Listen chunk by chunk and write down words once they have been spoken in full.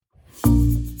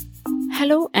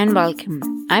Hello and welcome.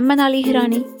 I'm Manali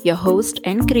Hirani, your host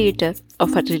and creator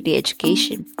of Fertility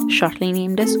Education, shortly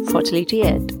named as Fertility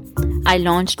Ed. I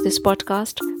launched this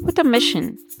podcast with a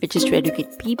mission, which is to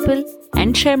educate people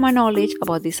and share my knowledge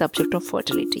about the subject of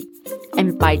fertility.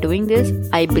 And by doing this,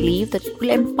 I believe that it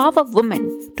will empower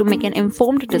women to make an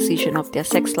informed decision of their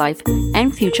sex life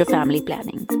and future family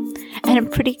planning. And I'm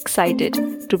pretty excited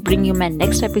to bring you my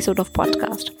next episode of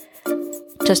podcast.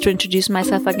 Just to introduce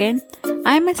myself again,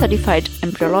 I am a certified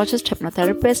embryologist,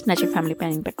 hypnotherapist, natural family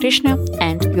planning practitioner,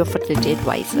 and your fertility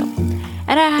advisor.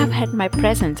 And I have had my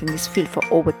presence in this field for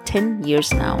over 10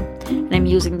 years now. And I'm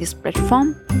using this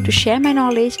platform to share my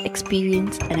knowledge,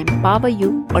 experience, and empower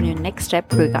you on your next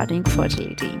step regarding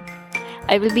fertility.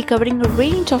 I will be covering a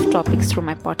range of topics through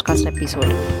my podcast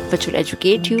episode, which will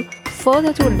educate you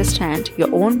further to understand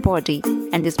your own body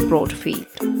and this broad field.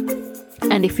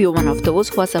 And if you're one of those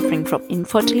who are suffering from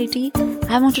infertility,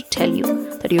 I want to tell you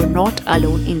that you're not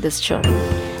alone in this journey.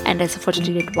 And as a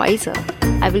fertility advisor,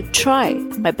 I will try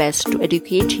my best to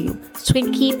educate you so you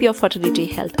can keep your fertility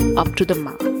health up to the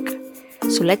mark.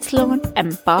 So let's learn,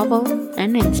 empower,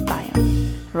 and inspire.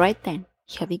 Right then,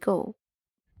 here we go.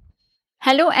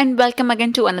 Hello and welcome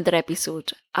again to another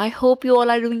episode. I hope you all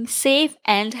are doing safe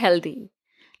and healthy.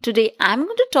 Today, I'm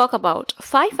going to talk about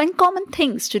 5 uncommon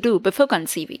things to do before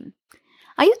conceiving.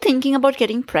 Are you thinking about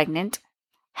getting pregnant?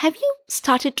 Have you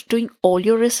started doing all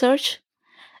your research?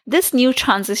 This new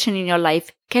transition in your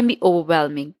life can be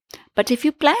overwhelming, but if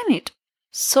you plan it,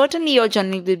 certainly your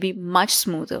journey will be much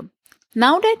smoother.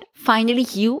 Now that finally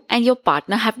you and your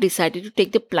partner have decided to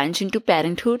take the plunge into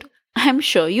parenthood, I'm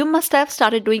sure you must have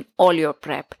started doing all your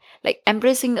prep, like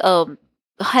embracing a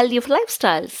healthy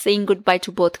lifestyle, saying goodbye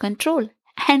to birth control,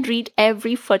 and read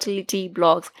every fertility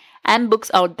blogs and books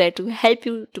out there to help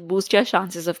you to boost your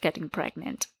chances of getting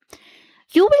pregnant.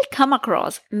 You will come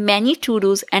across many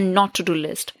to-dos and not-to-do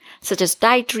lists, such as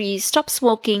dietary, stop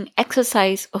smoking,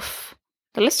 exercise.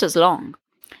 The list is long.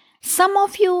 Some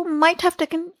of you might have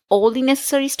taken all the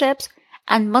necessary steps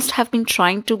and must have been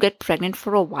trying to get pregnant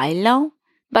for a while now,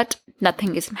 but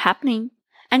nothing is happening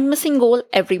and missing goal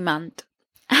every month.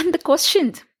 And the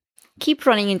questions keep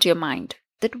running into your mind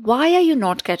that why are you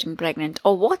not getting pregnant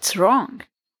or what's wrong?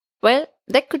 Well,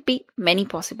 there could be many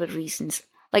possible reasons,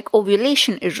 like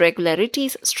ovulation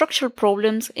irregularities, structural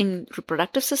problems in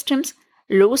reproductive systems,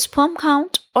 low sperm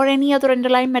count, or any other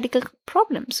underlying medical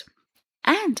problems.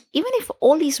 And even if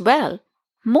all is well,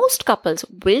 most couples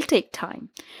will take time.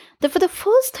 Therefore, the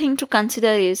first thing to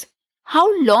consider is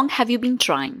how long have you been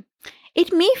trying?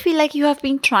 It may feel like you have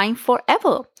been trying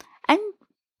forever, and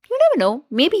you never know,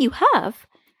 maybe you have.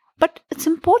 But it's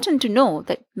important to know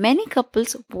that many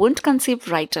couples won't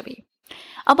conceive right away.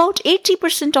 About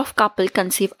 80% of couples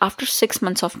conceive after 6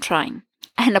 months of trying,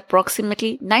 and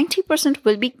approximately 90%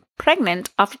 will be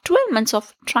pregnant after 12 months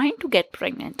of trying to get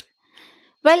pregnant.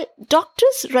 Well,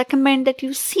 doctors recommend that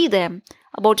you see them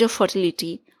about your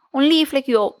fertility only if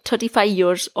you're 35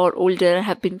 years or older and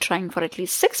have been trying for at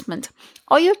least 6 months,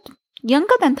 or you're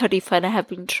younger than 35 and have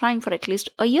been trying for at least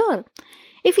a year.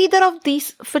 If either of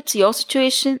these fits your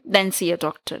situation, then see a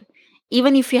doctor,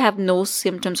 even if you have no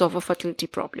symptoms of a fertility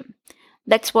problem.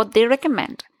 That's what they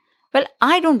recommend. Well,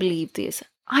 I don't believe this.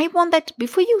 I want that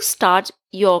before you start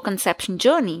your conception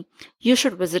journey, you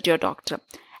should visit your doctor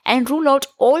and rule out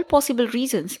all possible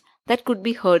reasons that could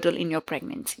be hurdle in your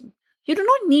pregnancy. You do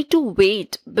not need to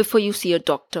wait before you see a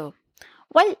doctor.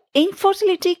 While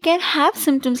infertility can have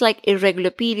symptoms like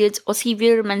irregular periods or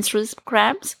severe menstrual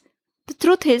cramps, the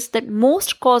truth is that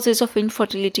most causes of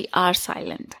infertility are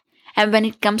silent. And when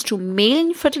it comes to male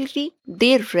infertility,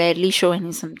 they rarely show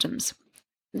any symptoms.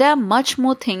 There are much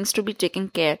more things to be taken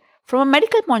care from a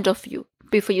medical point of view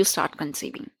before you start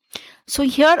conceiving. So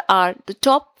here are the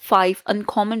top 5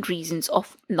 uncommon reasons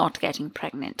of not getting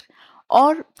pregnant,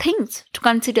 or things to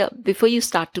consider before you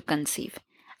start to conceive.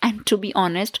 And to be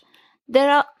honest,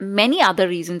 there are many other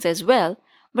reasons as well,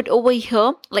 but over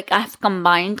here, I've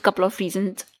combined a couple of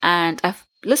reasons and I've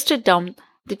listed down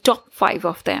the top 5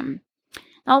 of them.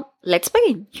 Now, let's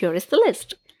begin. Here is the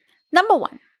list. Number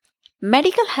 1,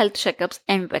 medical health checkups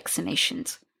and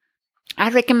vaccinations. I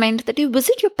recommend that you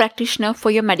visit your practitioner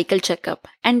for your medical checkup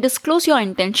and disclose your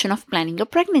intention of planning a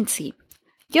pregnancy.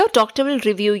 Your doctor will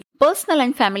review your personal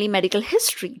and family medical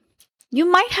history. You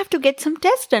might have to get some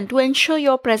tests done to ensure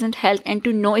your present health and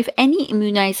to know if any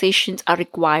immunizations are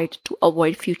required to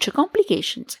avoid future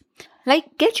complications.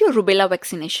 Like get your rubella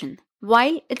vaccination.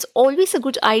 While it's always a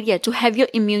good idea to have your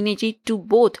immunity to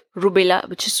both rubella,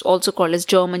 which is also called as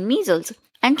German measles,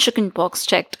 and chickenpox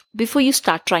checked before you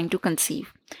start trying to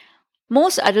conceive.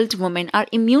 Most adult women are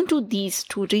immune to these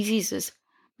 2 diseases,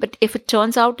 But if it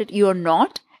turns out that you are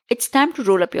not, it's time to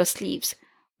roll up your sleeves.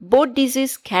 Both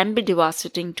diseases can be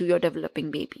devastating to your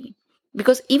developing baby.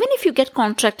 Because even if you get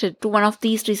contracted to one of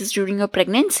these diseases during your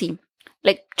pregnancy,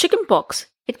 like chickenpox,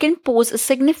 it can pose a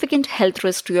significant health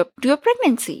risk to your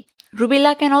pregnancy.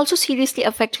 Rubella can also seriously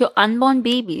affect your unborn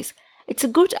babies. It's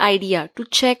a good idea to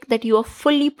check that you are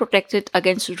fully protected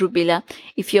against rubella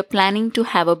if you're planning to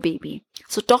have a baby.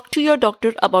 So talk to your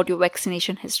doctor about your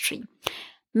vaccination history.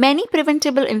 Many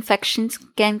preventable infections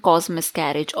can cause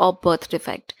miscarriage or birth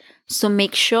defect. So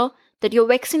make sure that your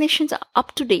vaccinations are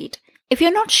up to date. If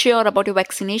you're not sure about your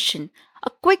vaccination, a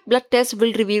quick blood test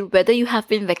will reveal whether you have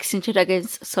been vaccinated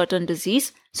against certain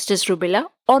disease, such as rubella,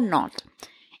 or not.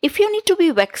 If you need to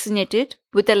be vaccinated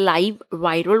with a live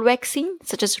viral vaccine,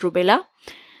 such as rubella,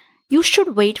 you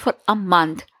should wait for a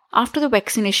month after the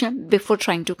vaccination before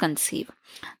trying to conceive.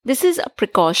 This is a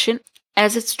precaution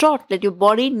as it's thought that your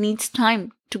body needs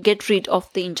time to get rid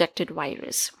of the injected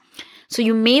virus. So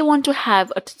you may want to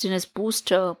have a tetanus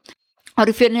booster, or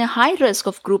if you're in a high risk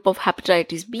of group of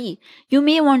hepatitis B, you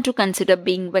may want to consider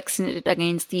being vaccinated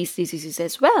against these diseases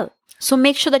as well. So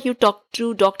make sure that you talk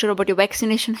to doctor about your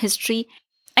vaccination history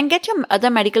and get your other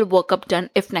medical workup done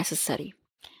if necessary.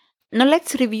 Now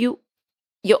let's review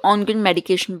your ongoing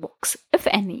medication box, if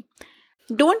any.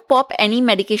 Don't pop any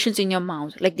medications in your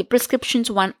mouth, like the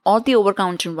prescriptions one or the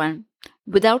over-counter one,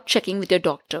 without checking with your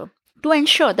doctor to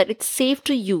ensure that it's safe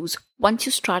to use once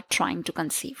you start trying to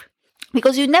conceive.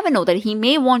 Because you never know that he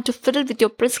may want to fiddle with your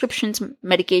prescriptions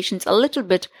medications a little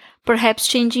bit, perhaps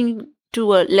changing to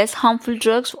less harmful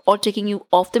drugs or taking you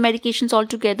off the medications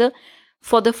altogether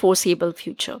for the foreseeable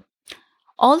future.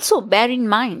 Also, bear in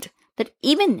mind that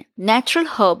even natural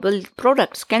herbal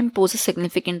products can pose a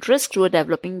significant risk to a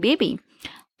developing baby,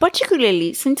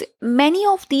 particularly since many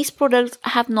of these products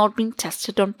have not been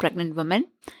tested on pregnant women.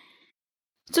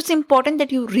 So it's important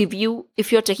that you review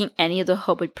if you're taking any of the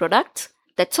herbal products.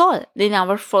 That's all. In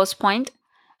our first point,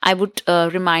 I would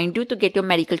remind you to get your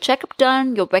medical checkup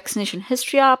done, your vaccination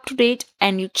history are up to date,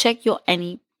 and you check your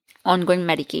any ongoing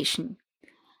medication.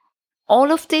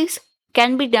 All of this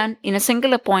can be done in a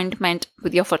single appointment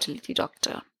with your fertility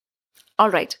doctor. All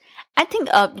right. I think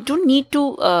you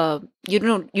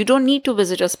don't need to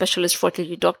visit your specialist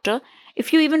fertility doctor.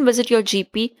 If you even visit your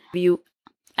GP,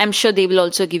 I'm sure they will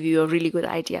also give you a really good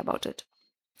idea about it.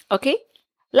 Okay,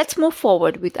 let's move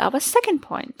forward with our second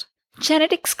point,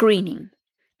 genetic screening.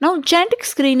 Now, genetic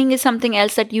screening is something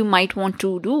else that you might want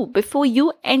to do before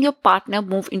you and your partner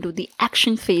move into the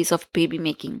action phase of baby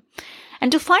making,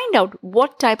 and to find out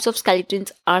what types of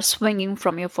skeletons are swinging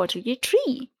from your fertility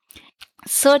tree.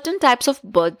 Certain types of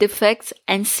birth defects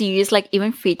and serious, like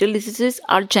even fatal diseases,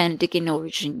 are genetic in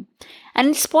origin. And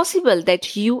it's possible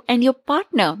that you and your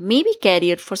partner may be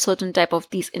carrier for certain type of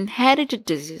these inherited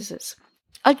diseases.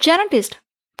 A genetist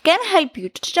can help you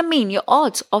to determine your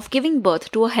odds of giving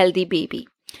birth to a healthy baby.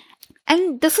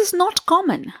 And this is not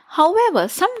common. However,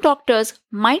 some doctors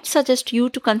might suggest you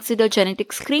to consider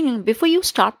genetic screening before you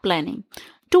start planning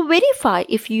to verify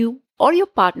if you or your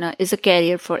partner is a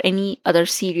carrier for any other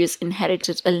serious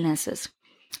inherited illnesses.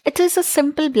 It is a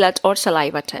simple blood or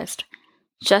saliva test.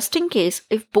 Just in case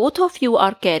if both of you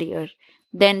are carrier,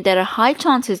 then there are high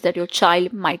chances that your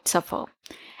child might suffer.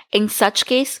 In such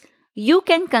case, you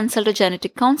can consult a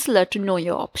genetic counselor to know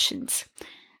your options.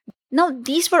 Now,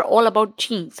 these were all about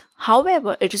genes.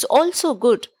 However, it is also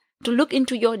good to look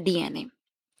into your DNA.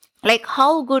 Like,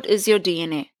 how good is your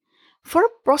DNA? For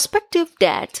a prospective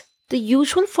dad, the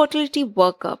usual fertility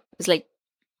workup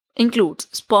includes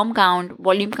sperm count,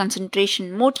 volume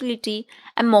concentration, motility,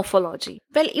 and morphology.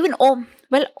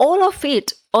 All of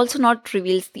it also not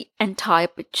reveals the entire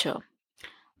picture.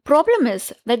 Problem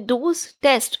is that those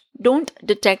tests don't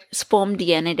detect sperm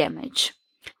DNA damage.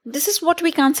 This is what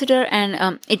we consider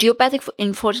an idiopathic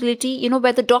infertility,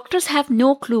 where the doctors have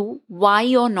no clue why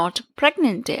you're not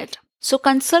pregnant yet. So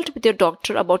consult with your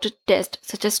doctor about a test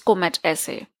such as COMET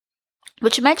assay,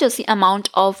 which measures the amount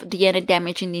of DNA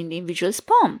damage in the individual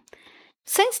sperm.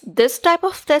 Since this type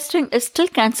of testing is still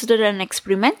considered an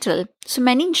experimental, so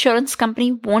many insurance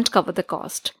companies won't cover the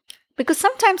cost. Because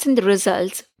sometimes in the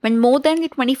results, when more than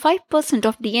 25%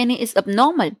 of DNA is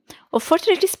abnormal, a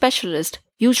fertility specialist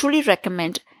usually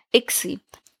recommend ICSI.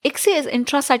 ICSI is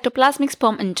intracytoplasmic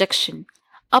sperm injection,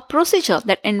 a procedure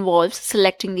that involves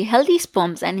selecting the healthy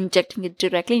sperms and injecting it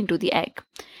directly into the egg.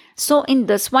 So in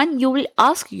this one, you will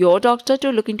ask your doctor to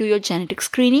look into your genetic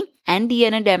screening and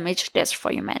DNA damage test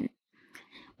for your men.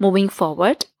 Moving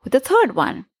forward with the third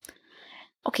one.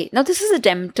 Okay, now this is a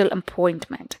dental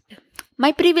appointment.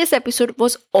 My previous episode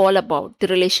was all about the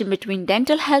relation between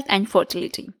dental health and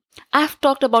fertility. I have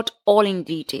talked about all in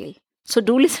detail. So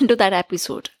do listen to that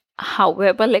episode.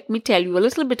 However, let me tell you a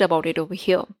little bit about it over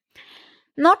here.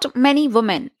 Not many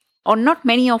women or not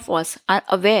many of us are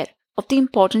aware of the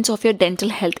importance of your dental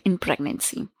health in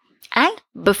pregnancy and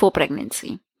before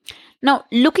pregnancy. Now,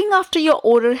 looking after your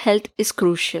oral health is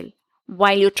crucial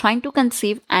while you're trying to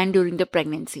conceive and during the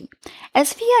pregnancy,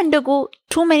 as we undergo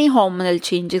too many hormonal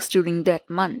changes during that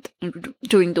month,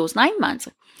 during those 9 months.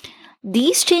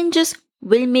 These changes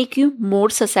will make you more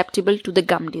susceptible to the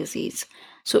gum disease.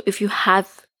 So if you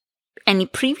have any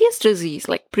previous disease,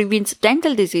 like previous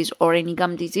dental disease or any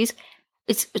gum disease,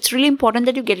 it's really important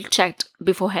that you get it checked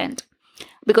beforehand.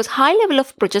 Because high level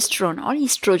of progesterone or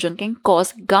estrogen can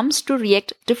cause gums to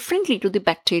react differently to the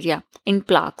bacteria in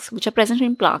plaques, which are present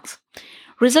in plaques,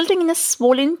 resulting in a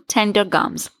swollen, tender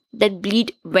gums that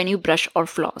bleed when you brush or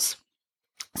floss.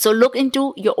 So look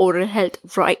into your oral health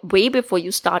right way before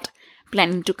you start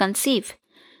planning to conceive.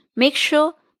 Make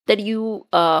sure that you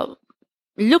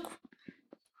look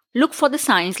for the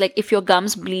signs like if your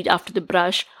gums bleed after the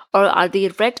brush or are they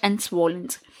red and swollen.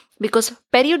 Because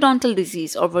periodontal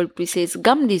disease, or what we say is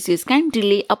gum disease, can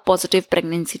delay a positive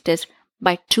pregnancy test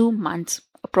by 2 months,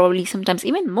 or probably sometimes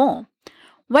even more.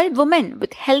 While women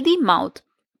with healthy mouth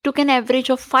took an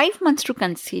average of 5 months to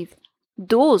conceive,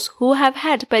 those who have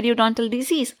had periodontal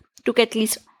disease took at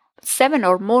least 7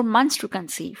 or more months to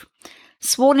conceive.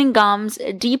 Swollen gums,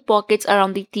 deep pockets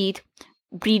around the teeth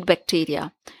breed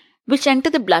bacteria, which enter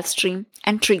the bloodstream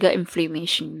and trigger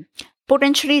inflammation,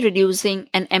 potentially reducing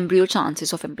an embryo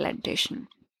chances of implantation.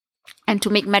 And to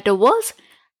make matter worse,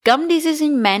 gum disease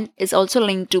in men is also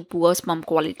linked to poor sperm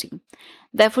quality.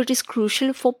 Therefore, it is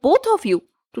crucial for both of you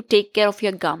to take care of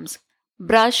your gums,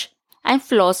 brush and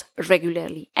floss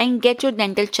regularly, and get your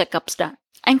dental checkups done.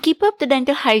 And keep up the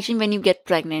dental hygiene when you get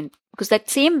pregnant, because that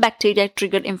same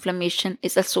bacteria-triggered inflammation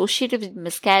is associated with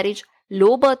miscarriage,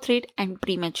 low birth rate, and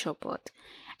premature birth.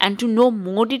 And to know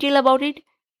more detail about it,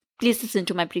 please listen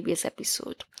to my previous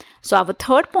episode. So our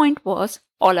third point was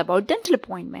all about dental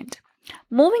appointment.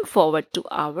 Moving forward to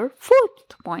our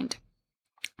fourth point,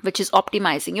 which is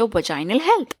optimizing your vaginal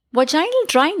health. Vaginal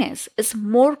dryness is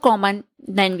more common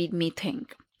than we may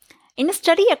think. In a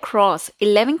study across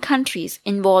 11 countries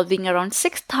involving around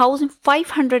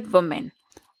 6,500 women,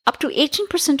 up to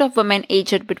 18% of women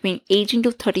aged between 18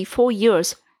 to 34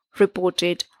 years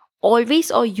reported always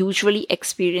or usually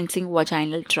experiencing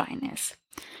vaginal dryness.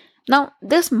 Now,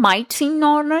 this might seem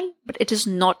normal, but it is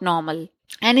not normal.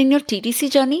 And in your TTC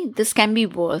journey, this can be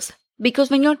worse. Because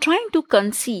when you're trying to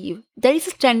conceive, there is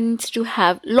a tendency to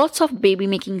have lots of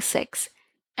baby-making sex.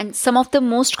 And some of the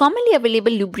most commonly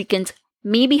available lubricants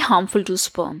may be harmful to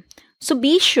sperm. So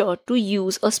be sure to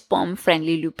use a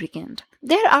sperm-friendly lubricant.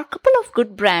 There are a couple of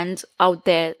good brands out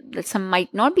there that some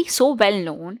might not be so well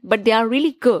known, but they are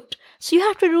really good. So you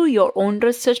have to do your own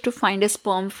research to find a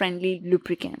sperm-friendly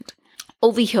lubricant.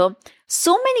 Over here,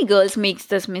 so many girls make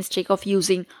this mistake of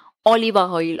using olive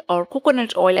oil or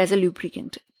coconut oil as a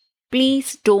lubricant.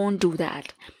 Please don't do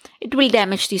that. It will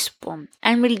damage the sperm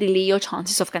and will delay your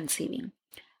chances of conceiving.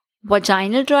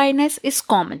 Vaginal dryness is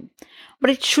common,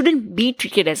 but it shouldn't be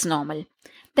treated as normal.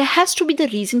 There has to be the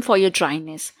reason for your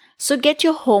dryness. So get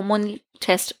your hormone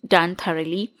test done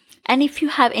thoroughly. And if you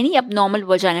have any abnormal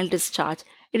vaginal discharge,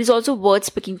 it is also worth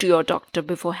speaking to your doctor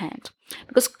beforehand.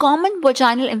 Because common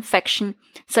vaginal infection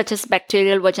such as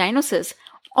bacterial vaginosis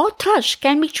or thrush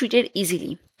can be treated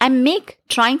easily and make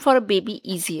trying for a baby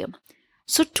easier.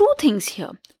 So 2 things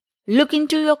here. Look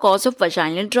into your cause of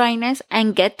vaginal dryness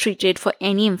and get treated for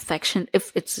any infection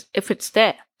if it's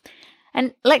there.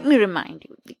 And let me remind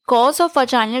you, the cause of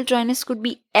vaginal dryness could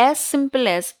be as simple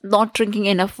as not drinking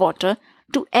enough water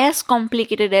to as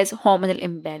complicated as hormonal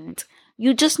imbalance.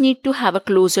 You just need to have a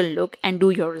closer look and do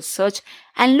your research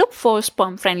and look for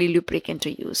sperm-friendly lubricant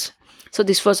to use. So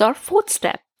this was our 4th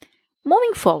step.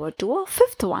 Moving forward to our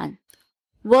 5th one,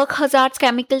 work hazards,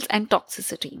 chemicals and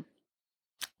toxicity.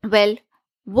 Well,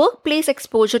 workplace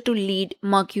exposure to lead,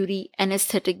 mercury,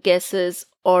 anesthetic gases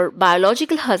or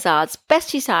biological hazards,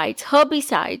 pesticides,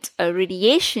 herbicides,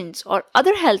 radiations or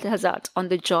other health hazards on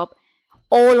the job,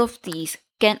 all of these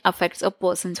can affect a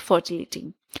person's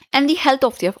fertility and the health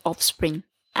of their offspring.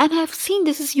 And I've seen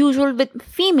this is usual with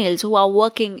females who are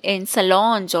working in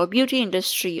salons or beauty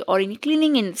industry or in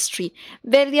cleaning industry,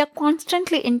 where they are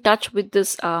constantly in touch with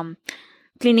this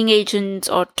cleaning agents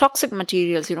or toxic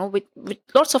materials, with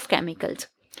lots of chemicals.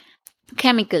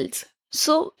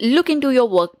 So look into your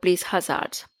workplace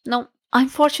hazards. Now,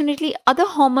 unfortunately, other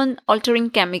hormone-altering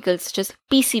chemicals such as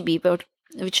PCB,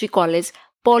 which we call as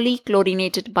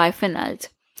polychlorinated biphenyls,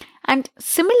 and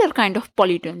similar kind of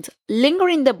pollutants linger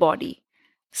in the body.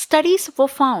 Studies were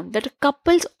found that a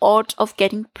couple's odds of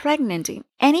getting pregnant in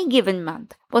any given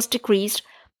month was decreased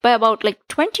by about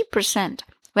 20%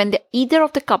 when either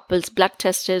of the couple's blood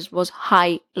tested was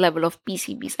high level of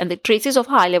PCBs and the traces of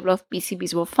high level of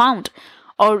PCBs were found,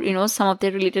 or some of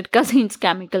their related cousins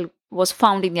chemical was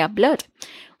found in their blood,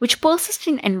 which persist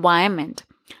in environment.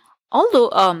 Although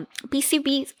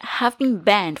PCBs have been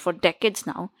banned for decades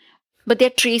now, but their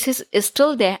traces is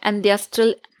still there and their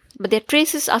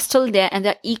traces are still there and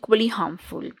they're equally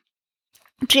harmful.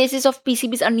 Traces of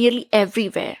PCBs are nearly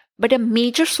everywhere, but the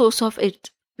major source of it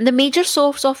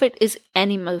is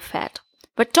animal fat.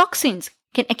 But toxins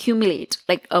can accumulate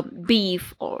like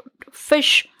beef or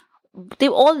fish. They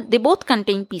both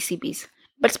contain PCBs.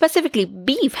 But specifically,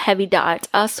 beef heavy diets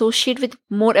are associated with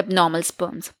more abnormal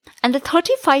sperms and the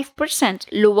 35%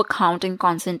 lower count in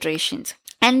concentrations.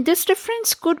 And this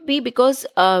difference could be because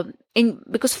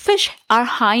fish are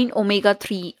high in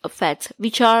omega-3 fats,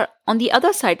 which are on the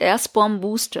other side, they are sperm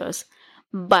boosters.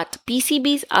 But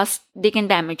PCBs they can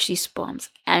damage these sperms.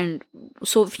 And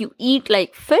so if you eat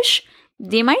like fish,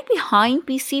 they might be high in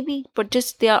PCB, but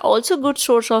they are also good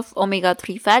source of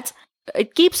omega-3 fats.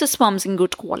 It keeps the sperms in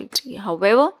good quality.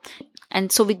 However,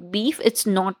 and so with beef, it's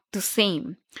not the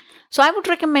same. So I would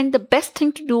recommend the best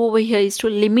thing to do over here is to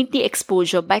limit the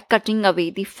exposure by cutting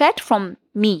away the fat from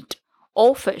meat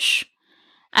or fish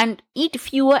and eat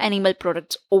fewer animal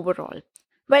products overall.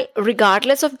 Well,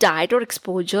 regardless of diet or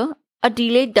exposure, a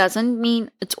delay doesn't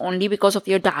mean it's only because of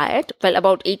your diet. Well,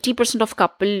 about 80% of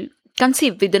couple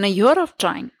conceive within a year of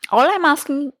trying. All I'm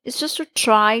asking is just to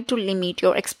try to limit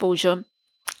your exposure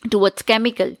towards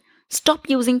chemical. Stop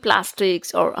using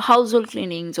plastics or household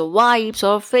cleanings or wipes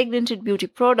or fragranted beauty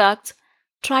products.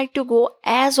 Try to go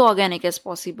as organic as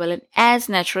possible and as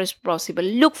natural as possible.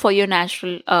 Look for your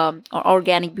natural or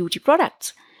organic beauty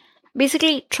products.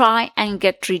 Basically, try and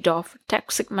get rid of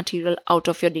toxic material out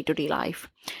of your day-to-day life.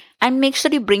 And make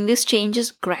sure you bring these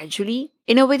changes gradually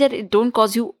in a way that it don't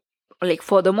cause you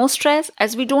furthermore stress,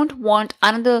 as we don't want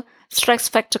another stress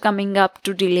factor coming up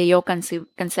to delay your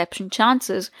conception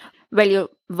chances while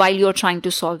you're trying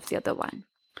to solve the other one.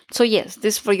 So yes,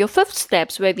 this for your 5th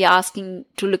steps where we're asking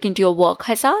to look into your work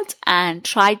hazards and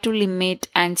try to limit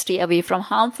and stay away from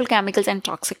harmful chemicals and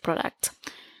toxic products.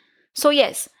 So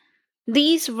yes,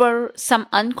 these were some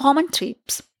uncommon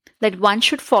tips that one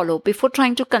should follow before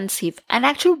trying to conceive. And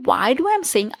actually, why do I'm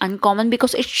saying uncommon?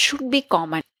 Because it should be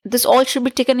common. This all should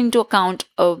be taken into account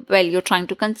while you're trying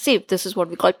to conceive. This is what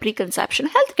we call preconception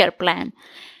healthcare plan.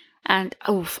 And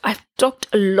I've talked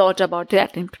a lot about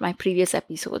that in my previous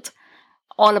episodes,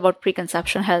 all about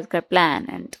preconception healthcare plan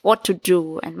and what to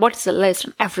do and what's the list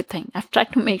and everything. I've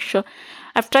tried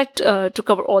to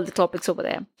cover all the topics over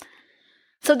there.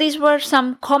 So these were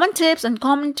some common tips,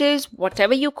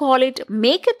 whatever you call it.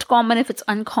 Make it common if it's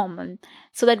uncommon,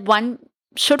 so that one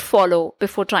should follow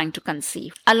before trying to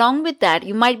conceive. Along with that,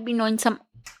 you might be knowing some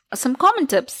common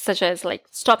tips, such as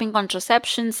stopping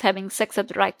contraceptions, having sex at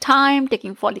the right time,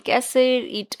 taking folic acid,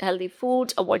 eat healthy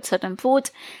foods, avoid certain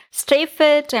foods, stay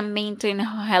fit and maintain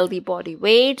a healthy body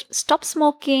weight, stop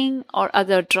smoking or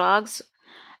other drugs,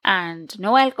 and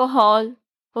no alcohol.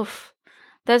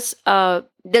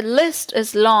 The list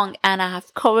is long and I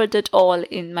have covered it all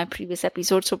in my previous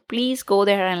episode. So please go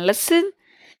there and listen.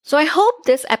 So I hope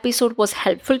this episode was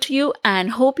helpful to you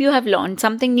and hope you have learned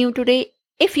something new today.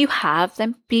 If you have,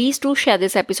 then please do share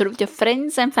this episode with your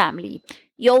friends and family.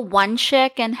 Your one share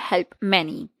can help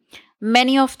many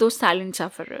of those silent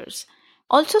sufferers.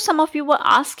 Also, some of you were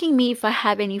asking me if I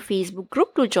have any Facebook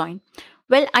group to join.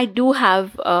 Well, I do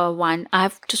have one. I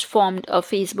have just formed a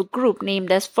Facebook group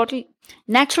named as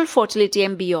Natural Fertility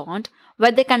and Beyond,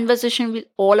 where the conversation will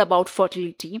all about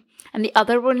fertility. And the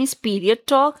other one is Period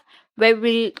Talk, where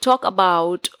we'll talk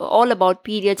about all about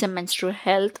periods and menstrual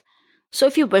health. So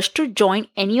if you wish to join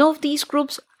any of these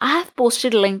groups, I have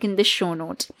posted a link in the show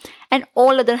notes. And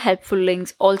all other helpful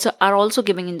links are also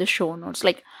given in the show notes,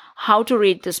 like how to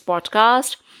rate this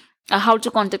podcast, how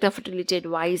to contact a fertility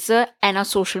advisor, and our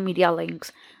social media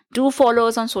links. Do follow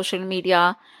us on social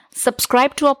media,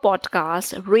 subscribe to our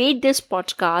podcast, rate this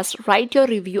podcast, write your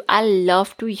review. I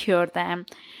love to hear them.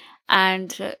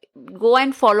 And go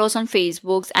and follow us on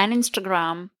Facebook and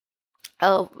Instagram.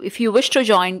 If you wish to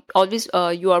join, always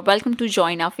you are welcome to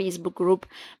join our Facebook group,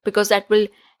 because that will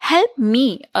help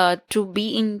me to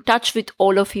be in touch with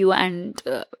all of you and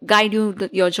guide you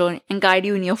your journey and guide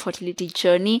you in your fertility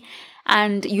journey.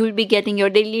 And you'll be getting your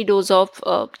daily dose of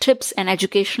tips and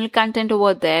educational content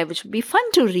over there, which will be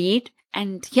fun to read.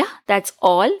 And yeah, that's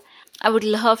all. I would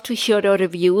love to hear your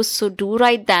reviews, so do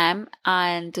write them.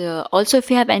 And also,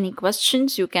 if you have any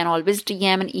questions, you can always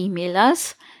DM and email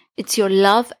us. It's your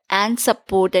love and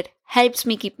support that helps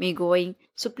me keep me going.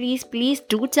 So please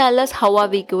do tell us how are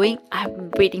we going.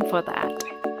 I'm waiting for that.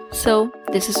 So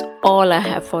this is all I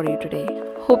have for you today.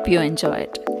 Hope you enjoy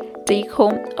it. Take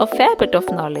home a fair bit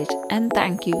of knowledge and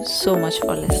thank you so much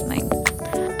for listening.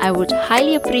 I would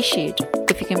highly appreciate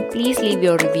if you can please leave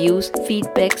your reviews,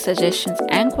 feedback, suggestions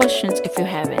and questions if you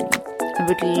have any. I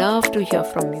would love to hear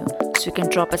from you. So you can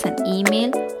drop us an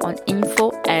email on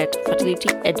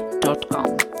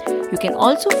info@fertilityed.com. You can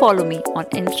also follow me on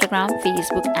Instagram,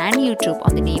 Facebook and YouTube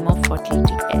on the name of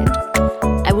Fertility Ed.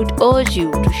 I would urge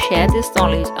you to share this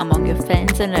knowledge among your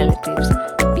friends and relatives,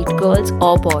 be it girls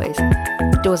or boys.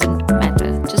 It doesn't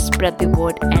matter. Just spread the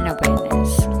word and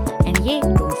awareness. And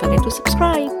don't forget to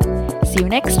subscribe. See you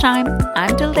next time.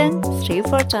 Until then, stay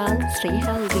fertile, stay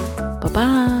healthy.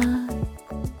 Bye-bye.